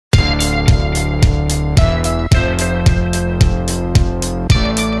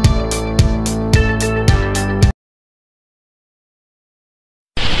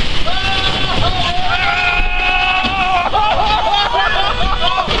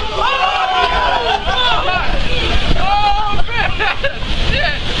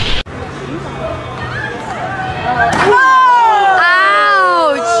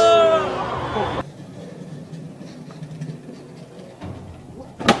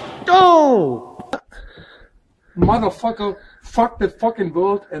No! Motherfucker, fuck the fucking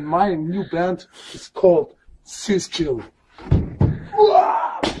world, and my new band is called Sis Chill.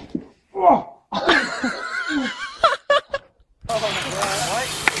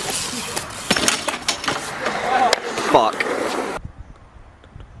 Fuck.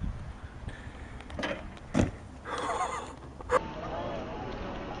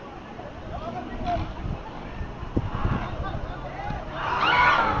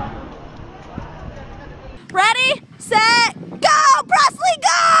 Ready, set, go! Presley,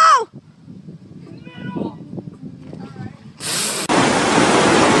 go!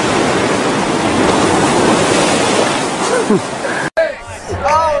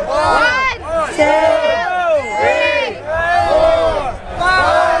 One, two, 3, 4,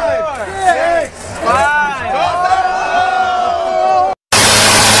 5, 6, 5.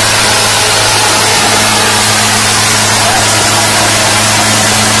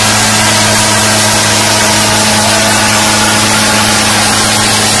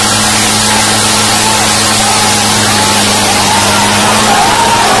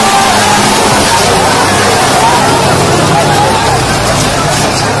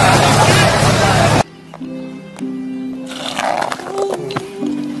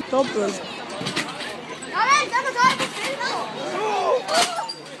 Doppelt.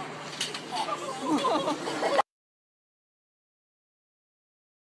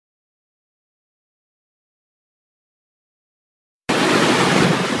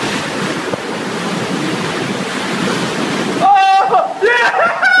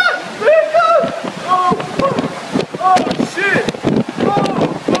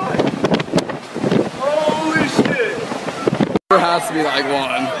 There has to be like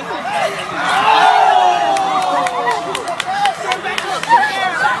one.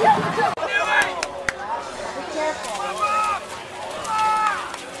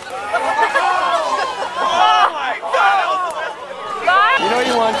 You know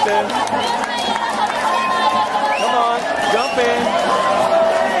you want to. Come on, jump in.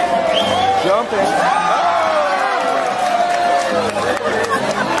 Jump in.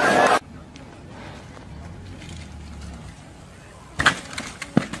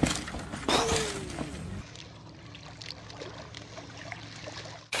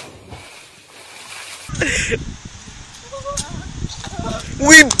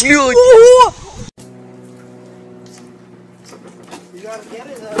 We blew it! You gotta get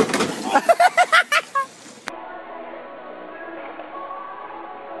it though.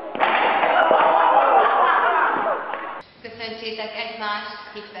 Köszöntsétek egymást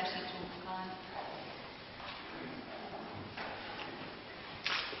hitvesítsúkkal.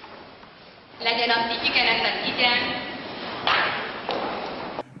 Legyen a ti igenetek igen.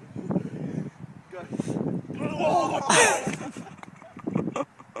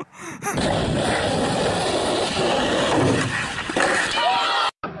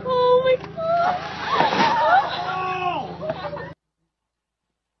 Oh my god!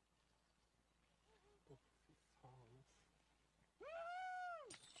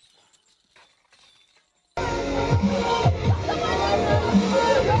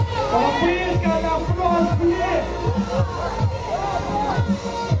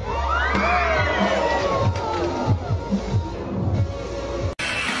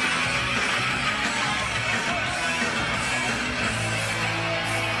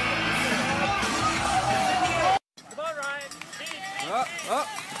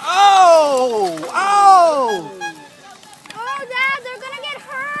 Oh! Oh! Oh, Dad, they're gonna get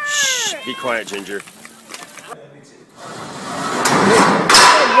hurt! Shh, be quiet, Ginger.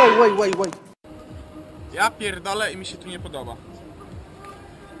 Wait. Ja pierdolę i mi się tu nie podoba.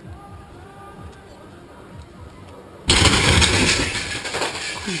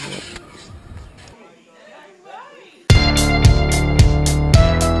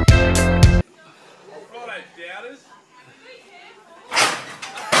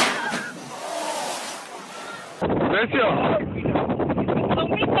 Listen.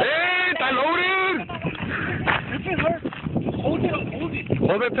 Hey, está loaded.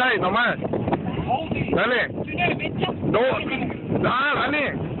 Hold it tight, nomás. Dale. No.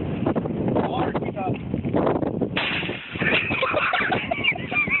 Dale.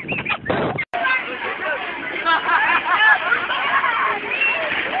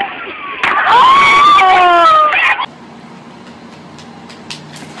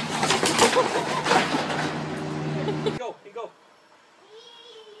 Go.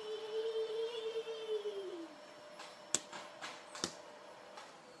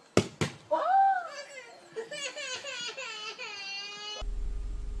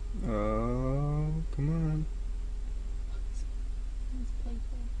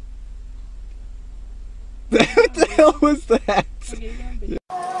 What was that?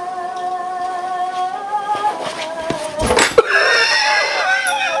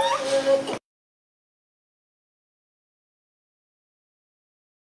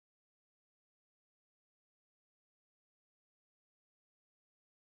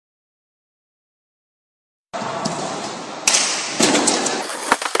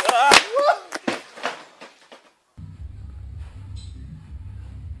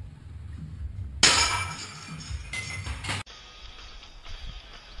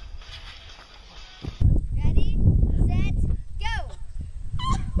 Ready, set, go!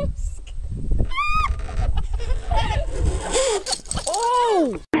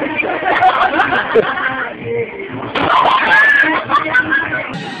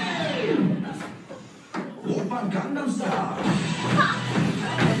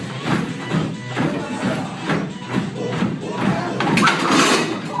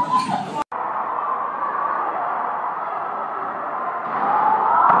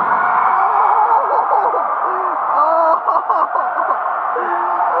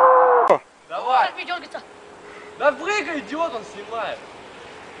 Давай! Да прыгай, идиот, он снимает!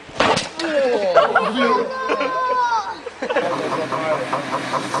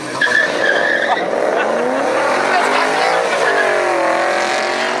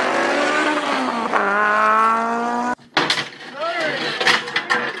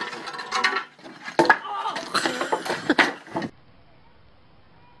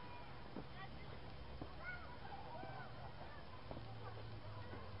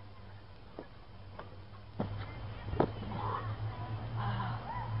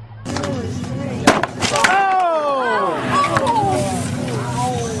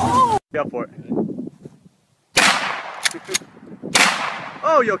 Go for it.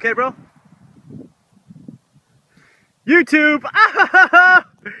 Oh, you okay, bro? YouTube!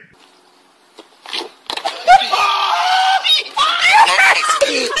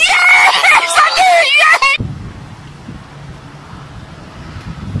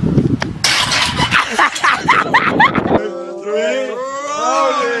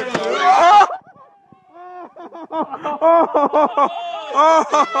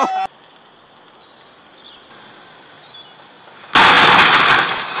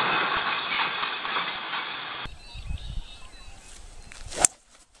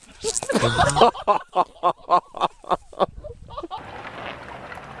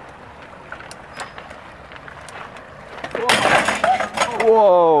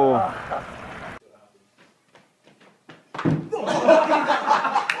 Whoa.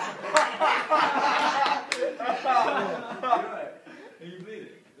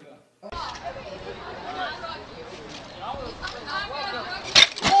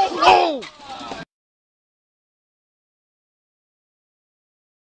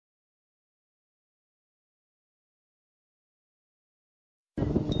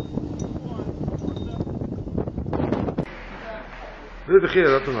 Doe het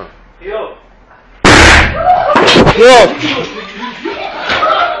dat dan. Yo!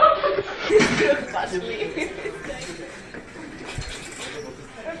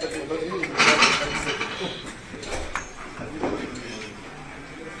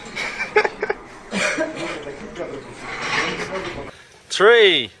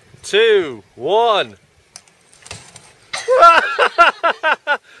 Three, two, one.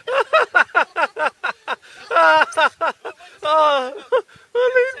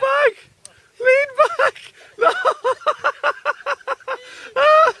 Lean back! Lean back! No!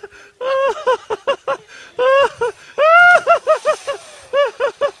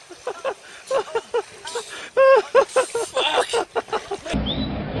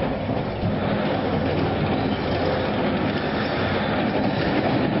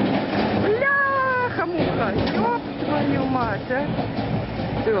 Бляха-муха, ёб твою мать, а!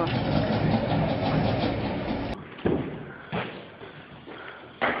 Всё.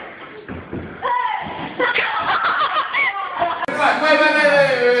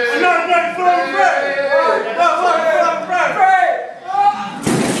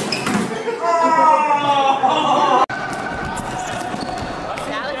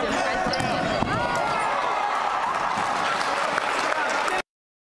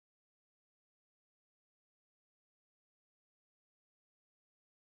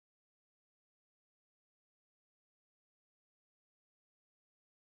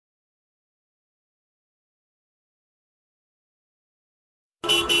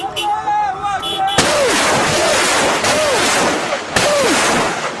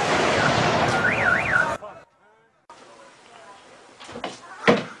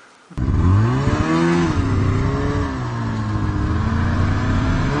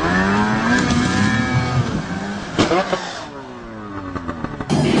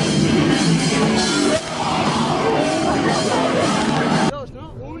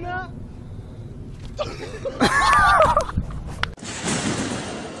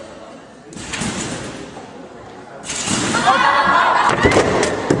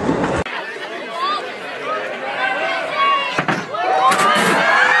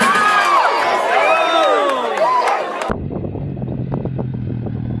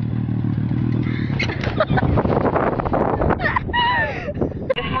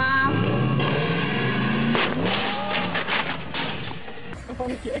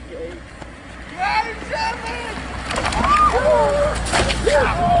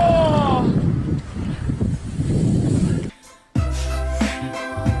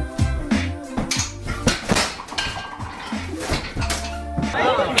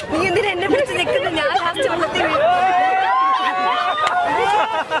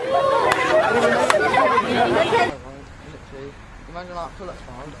 Imagine that pull up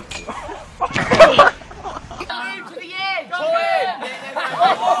hard. To the end! Go in!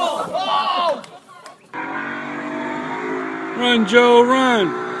 Run, Joe, run!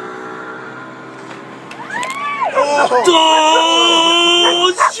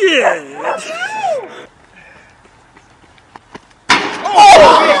 Oh shit!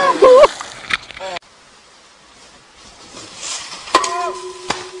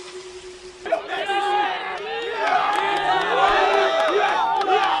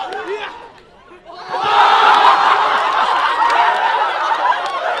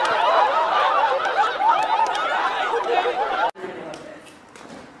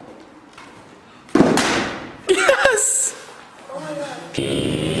 Yes!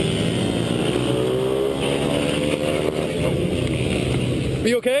 Are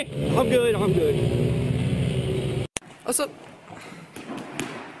you okay? I'm good, I'm good. What's up?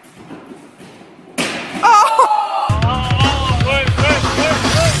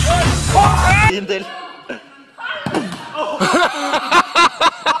 Intel.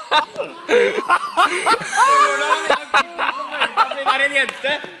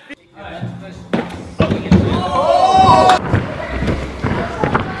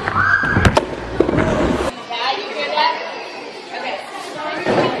 Yeah, you hear that? Okay.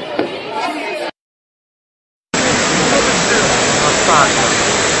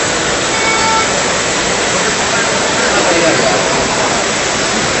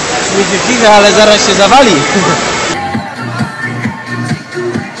 Nie dziewczyna, ale zaraz się zawali.